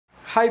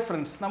Hi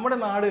friends, നമ്മുടെ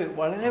നാട്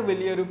വളരെ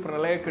വലിയൊരു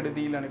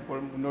പ്രളയക്കെടുതിയിലാണ് ഇപ്പോൾ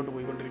മുന്നോട്ട്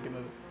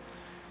പോയിക്കൊണ്ടിരിക്കുന്നത്.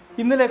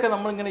 ഇന്നലെയൊക്കെ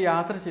നമ്മളിങ്ങനെ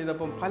യാത്ര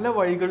ചെയ്തപ്പം പല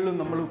വഴികളിലും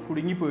നമ്മൾ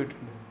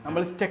കുടുങ്ങിപ്പോയിട്ടുണ്ട്,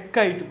 നമ്മൾ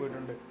സ്റ്റക്കായിട്ട്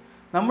പോയിട്ടുണ്ട്.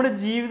 നമ്മുടെ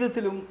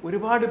ജീവിതത്തിലും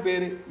ഒരുപാട്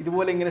പേര്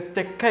ഇതുപോലെ ഇങ്ങനെ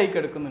സ്റ്റക്കായി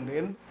കിടക്കുന്നുണ്ട്.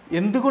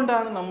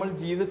 എന്തുകൊണ്ടാണ് നമ്മൾ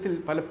ജീവിതത്തിൽ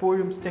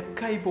പലപ്പോഴും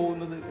സ്റ്റക്കായി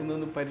പോകുന്നത്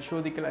എന്നൊന്ന്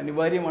പരിശോധിക്കൽ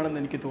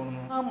അനിവാര്യമാണെന്ന് എനിക്ക്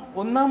തോന്നുന്നു.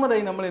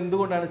 ഒന്നാമതായി നമ്മൾ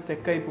എന്തുകൊണ്ടാണ്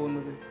സ്റ്റക്കായി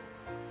പോകുന്നത്?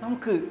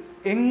 നമുക്ക്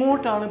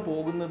എങ്ങോട്ടാണ്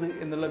പോകുന്നത്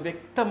എന്നുള്ള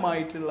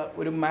വ്യക്തമായിട്ടുള്ള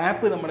ഒരു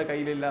മാപ്പ് നമ്മുടെ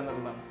കയ്യിലില്ല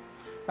എന്നുള്ളതാണ്.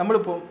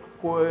 നമ്മളിപ്പോൾ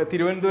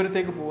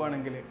തിരുവനന്തപുരത്തേക്ക്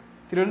പോവുകയാണെങ്കിൽ,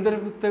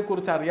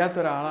 തിരുവനന്തപുരത്തെക്കുറിച്ച് അറിയാത്ത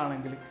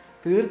ഒരാളാണെങ്കിൽ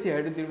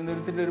തീർച്ചയായിട്ടും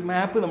തിരുവനന്തപുരത്തിൻ്റെ ഒരു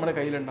മാപ്പ് നമ്മുടെ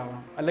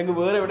കയ്യിലുണ്ടാവണം, അല്ലെങ്കിൽ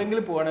വേറെ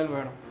എവിടെയെങ്കിലും പോകണമെങ്കിൽ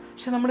വേണം.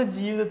 പക്ഷെ നമ്മുടെ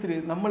ജീവിതത്തിൽ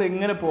നമ്മൾ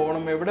എങ്ങനെ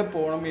പോകണം, എവിടെ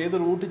പോകണം, ഏത്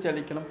റൂട്ട്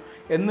ചലിക്കണം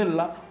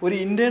എന്നുള്ള ഒരു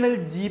ഇൻറ്റേർണൽ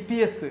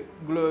GPS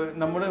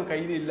നമ്മുടെ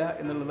കയ്യിലില്ല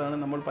എന്നുള്ളതാണ്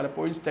നമ്മൾ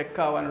പലപ്പോഴും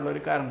സ്റ്റക്ക് ആവാനുള്ള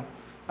ഒരു കാരണം.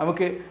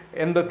 നമുക്ക്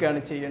എന്തൊക്കെയാണ്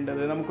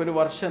ചെയ്യേണ്ടത്, നമുക്കൊരു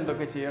വർഷം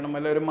എന്തൊക്കെ ചെയ്യണം,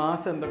 അല്ല ഒരു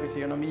മാസം എന്തൊക്കെ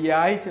ചെയ്യണം, ഈ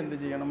ആഴ്ച എന്ത്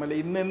ചെയ്യണം, അല്ല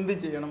ഇന്ന് എന്ത്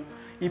ചെയ്യണം,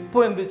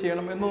 ഇപ്പോൾ എന്ത്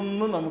ചെയ്യണം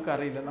എന്നൊന്നും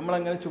നമുക്കറിയില്ല.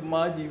 നമ്മളങ്ങനെ ചുമ്മാ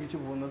ജീവിച്ചു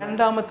പോകുന്നത്.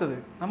 രണ്ടാമത്തത്,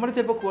 നമ്മൾ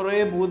ചിലപ്പോൾ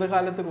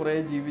ഭൂതകാലത്ത് കുറേ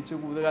ജീവിച്ചു.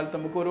 ഭൂതകാലത്ത്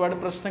നമുക്ക് ഒരുപാട്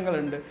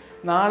പ്രശ്നങ്ങളുണ്ട്,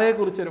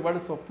 നാളെക്കുറിച്ച്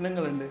ഒരുപാട്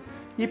സ്വപ്നങ്ങളുണ്ട്.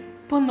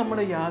 ഇപ്പം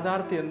നമ്മുടെ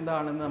യാഥാർത്ഥ്യം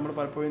എന്താണെന്ന് നമ്മൾ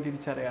പലപ്പോഴും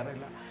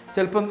തിരിച്ചറിയാറില്ല.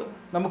 ചിലപ്പം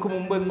നമുക്ക്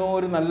മുമ്പ് എന്നോ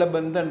ഒരു നല്ല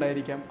ബന്ധം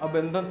ഉണ്ടായിരിക്കാം, ആ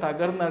ബന്ധം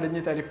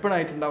തകർന്നടിഞ്ഞ്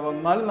തരിപ്പണായിട്ടുണ്ടാവും.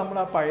 എന്നാലും നമ്മൾ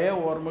ആ പഴയ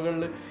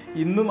ഓർമ്മകളിൽ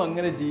ഇന്നും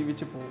അങ്ങനെ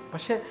ജീവിച്ചു പോകും.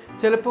 പക്ഷേ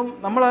ചിലപ്പം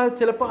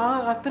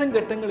അത്തരം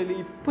ഘട്ടങ്ങളിൽ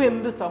ഇപ്പോൾ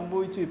എന്ത്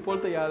സംഭവിച്ചു,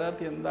 ഇപ്പോഴത്തെ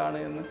യാഥാർത്ഥ്യം എന്താണ്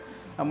എന്ന്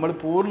നമ്മൾ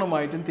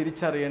പൂർണ്ണമായിട്ടും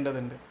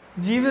തിരിച്ചറിയേണ്ടതുണ്ട്.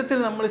 ജീവിതത്തിൽ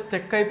നമ്മൾ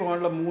സ്റ്റക്കായി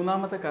പോകാനുള്ള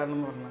മൂന്നാമത്തെ കാരണം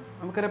എന്ന് പറഞ്ഞാൽ,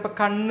 നമുക്കറിയാം, ഇപ്പോൾ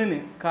കണ്ണിന്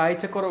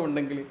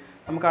കാഴ്ചക്കുറവുണ്ടെങ്കിൽ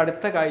നമുക്ക്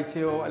അടുത്ത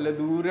കാഴ്ചയോ അല്ല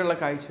ദൂരെയുള്ള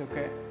കാഴ്ചയോ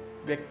ഒക്കെ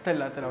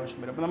വ്യക്തമല്ലാത്തൊരവശ്യം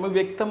വരും. അപ്പോൾ നമ്മൾ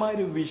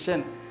വ്യക്തമായൊരു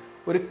വിഷൻ,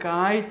 ഒരു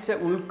കാഴ്ച,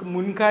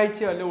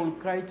 മുൻകാഴ്ചയോ അല്ല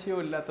ഉൾക്കാഴ്ചയോ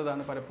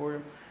ഇല്ലാത്തതാണ്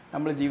പലപ്പോഴും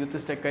നമ്മൾ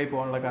ജീവിതത്തിൽ സ്റ്റക്കായി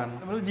പോകാനുള്ള കാരണം.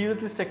 നമ്മൾ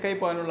ജീവിതത്തിൽ സ്റ്റക്കായി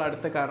പോകാനുള്ള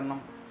അടുത്ത കാരണം,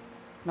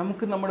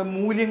 നമുക്ക് നമ്മുടെ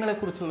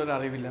മൂല്യങ്ങളെക്കുറിച്ചുള്ളൊരു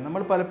അറിവില്ല.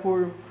 നമ്മൾ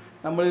പലപ്പോഴും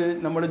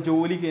നമ്മുടെ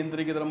ജോലി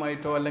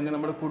കേന്ദ്രീകൃതമായിട്ടോ അല്ലെങ്കിൽ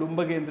നമ്മുടെ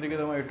കുടുംബ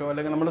കേന്ദ്രീകൃതമായിട്ടോ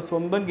അല്ലെങ്കിൽ നമ്മുടെ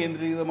സ്വന്തം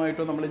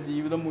കേന്ദ്രീകൃതമായിട്ടോ നമ്മുടെ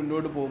ജീവിതം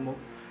മുന്നോട്ട് പോകുമ്പോൾ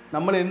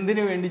നമ്മൾ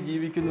എന്തിനു വേണ്ടി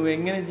ജീവിക്കുന്നു,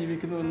 എങ്ങനെ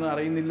ജീവിക്കുന്നു എന്ന്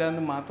അറിയുന്നില്ല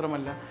എന്ന്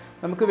മാത്രമല്ല,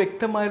 നമുക്ക്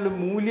വ്യക്തമായുള്ള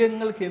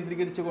മൂല്യങ്ങൾ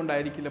കേന്ദ്രീകരിച്ചു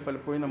കൊണ്ടായിരിക്കില്ല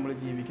പലപ്പോഴും നമ്മൾ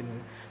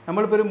ജീവിക്കുന്നത്.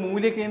 നമ്മളിപ്പോൾ ഒരു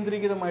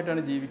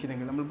മൂല്യകേന്ദ്രീകൃതമായിട്ടാണ്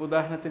ജീവിക്കുന്നതെങ്കിൽ, നമ്മളിപ്പോൾ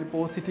ഉദാഹരണത്തിന്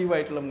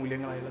പോസിറ്റീവായിട്ടുള്ള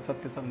മൂല്യങ്ങളായുള്ള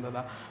സത്യസന്ധത,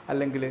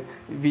 അല്ലെങ്കിൽ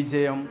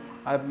വിജയം,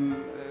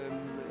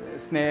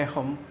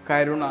 സ്നേഹം,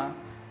 കരുണ,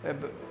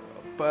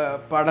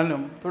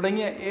 പഠനം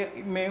തുടങ്ങിയ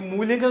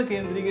മൂല്യങ്ങൾ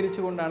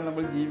കേന്ദ്രീകരിച്ചു കൊണ്ടാണ്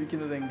നമ്മൾ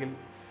ജീവിക്കുന്നതെങ്കിൽ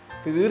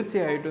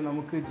തീർച്ചയായിട്ടും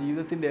നമുക്ക്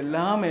ജീവിതത്തിൻ്റെ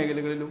എല്ലാ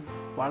മേഖലകളിലും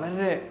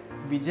വളരെ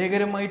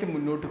വിജയകരമായിട്ട്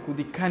മുന്നോട്ട്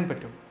കുതിക്കാൻ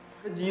പറ്റും.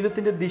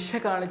 ജീവിതത്തിൻ്റെ ദിശ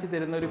കാണിച്ചു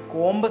തരുന്ന ഒരു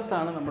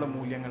കോമ്പസാണ് നമ്മുടെ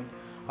മൂല്യങ്ങൾ.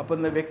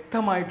 അപ്പോൾ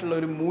വ്യക്തമായിട്ടുള്ള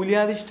ഒരു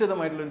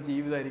മൂല്യാധിഷ്ഠിതമായിട്ടുള്ള ഒരു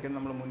ജീവിതമായിരിക്കണം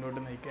നമ്മൾ മുന്നോട്ട്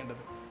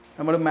നയിക്കേണ്ടത്.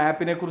 നമ്മൾ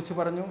മാപ്പിനെ കുറിച്ച്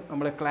പറഞ്ഞു,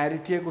 നമ്മൾ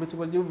ക്ലാരിറ്റിയെക്കുറിച്ച്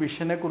പറഞ്ഞു,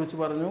 വിഷനെക്കുറിച്ച്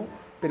പറഞ്ഞു,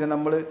 പിന്നെ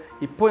നമ്മൾ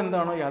ഇപ്പോൾ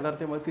എന്താണോ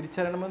യാഥാർത്ഥ്യം അത്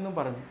തിരിച്ചറിയണമെന്നും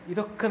പറഞ്ഞു.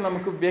 ഇതൊക്കെ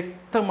നമുക്ക്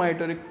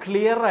വ്യക്തമായിട്ടൊരു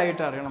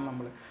ക്ലിയറായിട്ട് അറിയണം.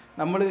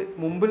 നമ്മൾ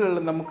മുമ്പിലുള്ള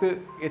നമുക്ക്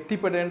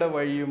എത്തിപ്പെടേണ്ട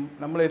വഴിയും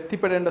നമ്മൾ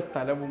എത്തിപ്പെടേണ്ട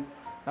സ്ഥലവും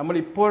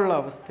നമ്മളിപ്പോഴുള്ള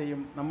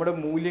അവസ്ഥയും നമ്മുടെ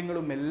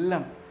മൂല്യങ്ങളും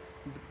എല്ലാം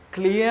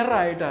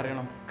ക്ലിയറായിട്ട്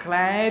അറിയണം.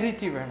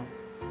 ക്ലാരിറ്റി വേണം.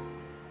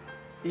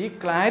 ഈ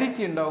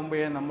ക്ലാരിറ്റി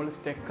ഉണ്ടാകുമ്പോഴേ നമ്മൾ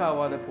സ്റ്റക്ക്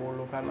ആവാതെ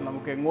പോകുള്ളൂ. കാരണം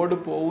നമുക്ക് എങ്ങോട്ട്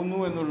പോകുന്നു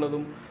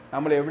എന്നുള്ളതും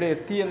നമ്മൾ എവിടെ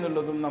എത്തി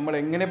എന്നുള്ളതും നമ്മൾ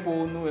എങ്ങനെ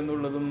പോകുന്നു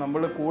എന്നുള്ളതും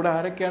നമ്മുടെ കൂടെ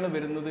ആരൊക്കെയാണ്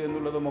വരുന്നത്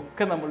എന്നുള്ളതും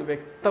ഒക്കെ നമ്മൾ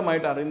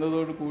വ്യക്തമായിട്ട്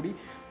അറിയുന്നതോടുകൂടി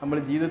നമ്മൾ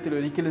ജീവിതത്തിൽ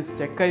ഒരിക്കലും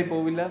സ്റ്റക്കായി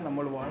പോവില്ല.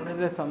 നമ്മൾ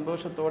വളരെ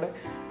സന്തോഷത്തോടെ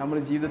നമ്മൾ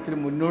ജീവിതത്തിൽ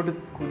മുന്നോട്ട്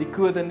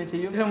കുതിക്കുക തന്നെ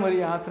ചെയ്യും. ഇത്തരം ഒരു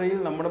യാത്രയിൽ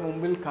നമ്മുടെ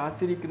മുമ്പിൽ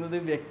കാത്തിരിക്കുന്നത്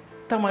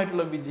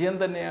വ്യക്തമായിട്ടുള്ള വിജയം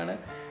തന്നെയാണ്.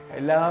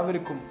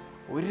 എല്ലാവർക്കും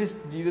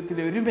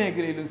ജീവിതത്തിലെ ഒരു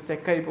മേഖലയിലും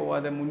സ്റ്റക്കായി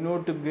പോവാതെ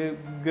മുന്നോട്ട്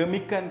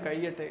ഗമിക്കാൻ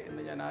കഴിയട്ടെ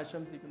എന്ന് ഞാൻ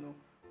ആശംസിക്കുന്നു.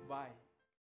 ബൈ.